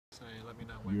let me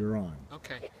know when. You're on.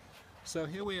 Okay, so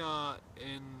here we are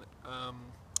in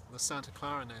the Santa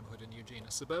Clara neighborhood in Eugene,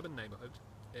 a suburban neighborhood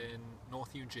in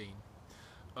North Eugene,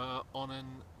 on an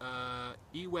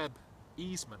e-web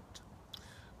easement.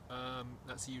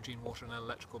 That's the Eugene Water and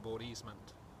Electrical Board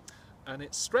easement. And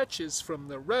it stretches from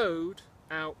the road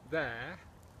out there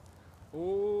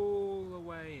all the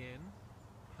way in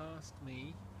past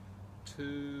me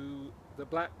to the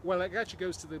well, it actually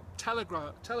goes to the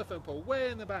telephone pole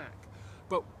way in the back.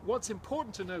 But what's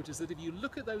important to note is that if you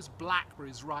look at those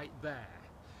blackberries right there,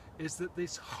 is that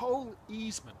this whole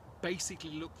easement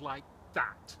basically looked like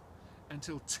that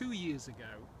until 2 years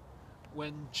ago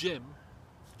when Jim,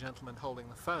 the gentleman holding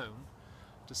the phone,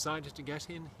 decided to get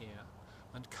in here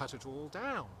and cut it all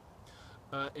down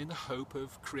in the hope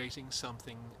of creating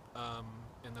something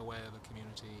in the way of a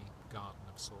community garden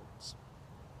of sorts.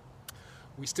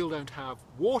 We still don't have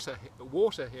water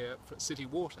here, for city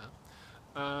water,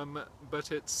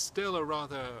 but it's still a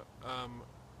rather,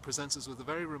 presents us with a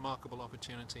very remarkable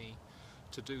opportunity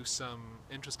to do some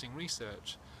interesting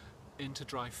research into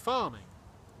dry farming.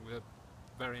 We're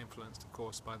very influenced, of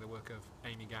course, by the work of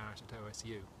Amy Garrett at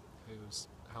OSU, who's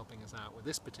helping us out with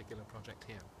this particular project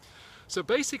here. So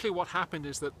basically what happened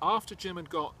is that after Jim had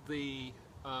got the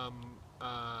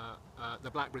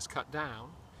blackberries cut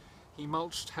down, he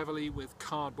mulched heavily with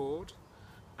cardboard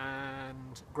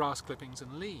and grass clippings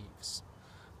and leaves.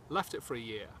 Left it for a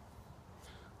year.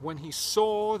 When he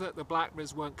saw that the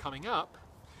blackberries weren't coming up,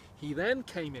 he then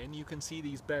came in, you can see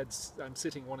these beds, I'm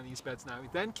sitting in one of these beds now, he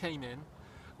then came in,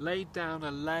 laid down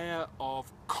a layer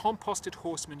of composted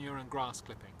horse manure and grass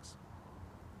clippings.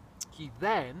 He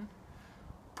then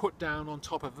put down on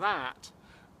top of that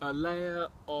a layer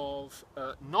of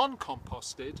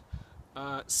non-composted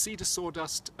cedar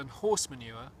sawdust and horse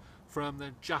manure from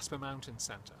the Jasper Mountain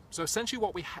Center. So essentially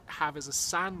what we have is a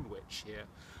sandwich here.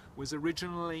 Was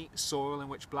originally soil in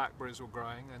which blackberries were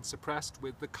growing and suppressed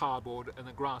with the cardboard and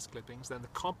the grass clippings. Then the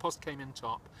compost came in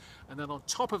top, and then on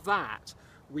top of that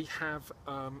we have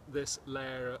this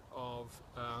layer of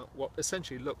what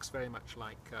essentially looks very much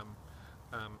like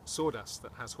sawdust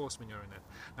that has horse manure in it.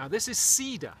 Now this is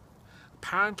cedar.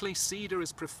 Apparently cedar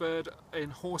is preferred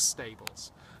in horse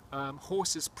stables.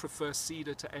 Horses prefer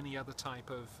cedar to any other type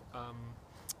of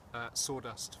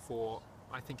sawdust for,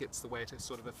 I think it's the way it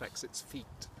sort of affects its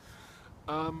feet.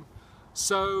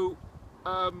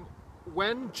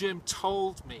 When Jim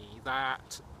told me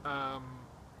that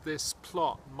this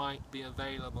plot might be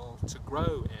available to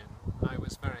grow in, I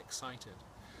was very excited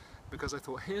because I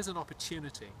thought here's an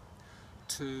opportunity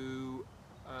to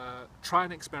try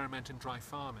and experiment in dry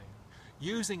farming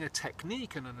using a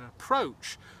technique and an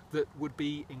approach that would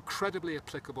be incredibly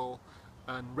applicable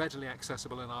and readily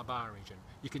accessible in our bioregion.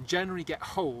 You can generally get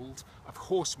hold of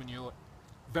horse manure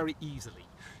very easily.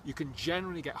 You can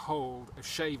generally get hold of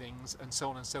shavings and so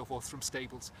on and so forth from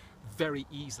stables very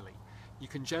easily. You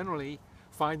can generally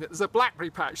find that there's a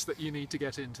blackberry patch that you need to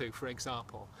get into, for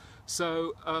example.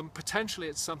 So potentially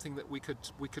it's something that we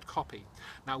could copy.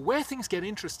 Now where things get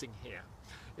interesting here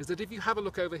is that if you have a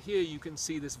look over here, you can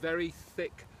see this very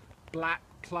thick black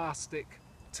plastic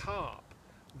tarp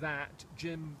that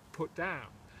Jim put down.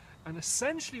 And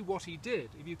essentially what he did,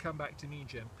 if you come back to me,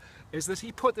 Jim, is that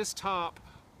he put this tarp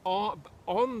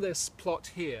on this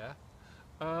plot here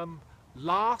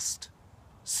last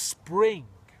spring.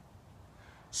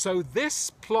 So this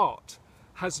plot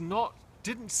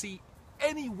didn't see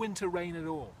any winter rain at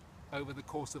all over the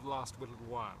course of the last little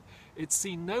while. It's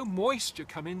seen no moisture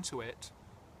come into it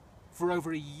for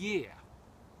over a year,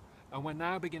 and we're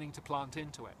now beginning to plant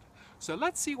into it. So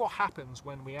let's see what happens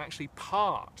when we actually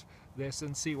part this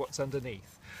and see what's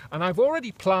underneath. And I've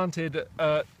already planted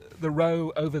the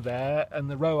row over there and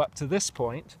the row up to this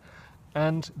point,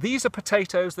 and these are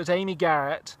potatoes that Amy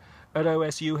Garrett at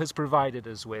OSU has provided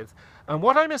us with. And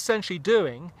what I'm essentially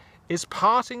doing is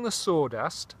parting the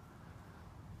sawdust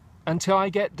until I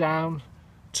get down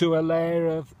to a layer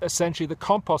of essentially the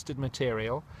composted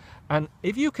material. And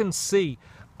if you can see,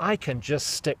 I can just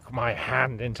stick my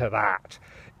hand into that.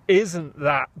 Isn't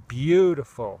that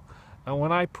beautiful? And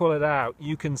when I pull it out,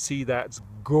 you can see that's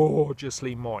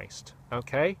gorgeously moist,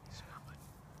 okay?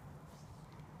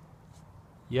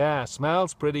 Yeah,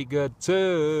 smells pretty good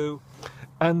too.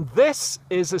 And this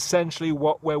is essentially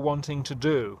what we're wanting to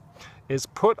do, is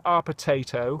put our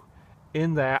potato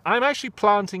in there. I'm actually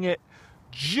planting it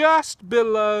just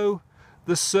below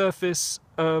the surface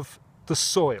of the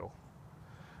soil,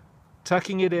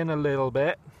 tucking it in a little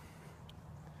bit,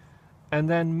 and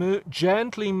then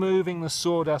gently moving the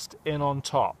sawdust in on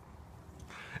top,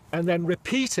 and then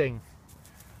repeating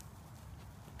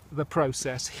the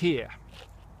process here.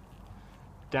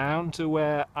 down to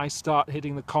where I start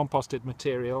hitting the composted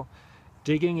material,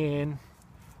 digging in,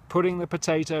 putting the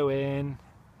potato in,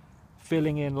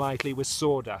 filling in lightly with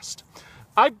sawdust.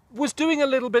 I was doing a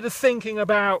little bit of thinking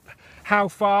about how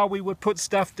far we would put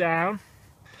stuff down.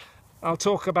 I'll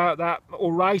talk about that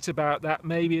or write about that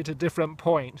maybe at a different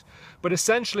point. But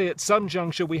essentially at some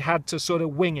juncture we had to sort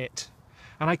of wing it.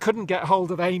 And I couldn't get hold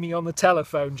of Amy on the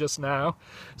telephone just now,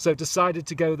 so decided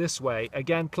to go this way.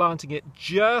 Again, planting it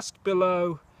just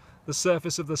below the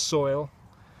surface of the soil,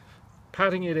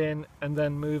 patting it in and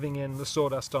then moving in the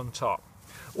sawdust on top.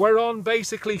 We're on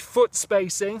basically foot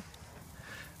spacing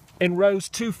in rows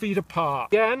 2 feet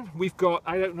apart. Again, we've got,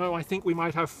 I don't know, I think we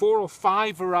might have 4 or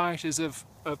 5 varieties of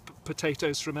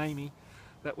potatoes from Amy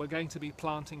that we're going to be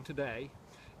planting today.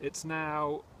 It's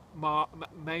now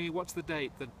May, what's the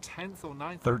date? The 10th or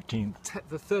 9th? 13th.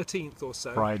 The 13th or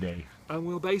so. Friday. And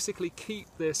we'll basically keep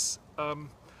this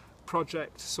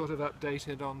project sort of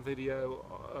updated on video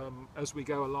as we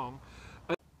go along.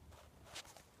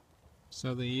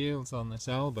 So the yields on this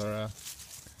Elba are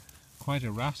quite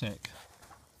erratic.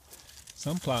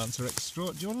 Some plants are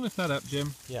extraordinary. Do you want to lift that up,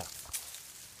 Jim? Yeah.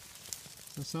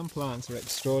 So some plants are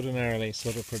extraordinarily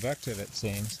sort of productive, it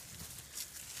seems.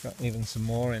 Got even some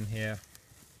more in here.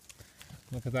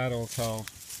 Look at that all told.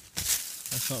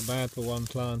 That's not bad for one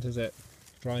plant, is it?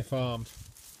 Dry farmed.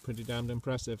 Pretty damned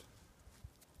impressive.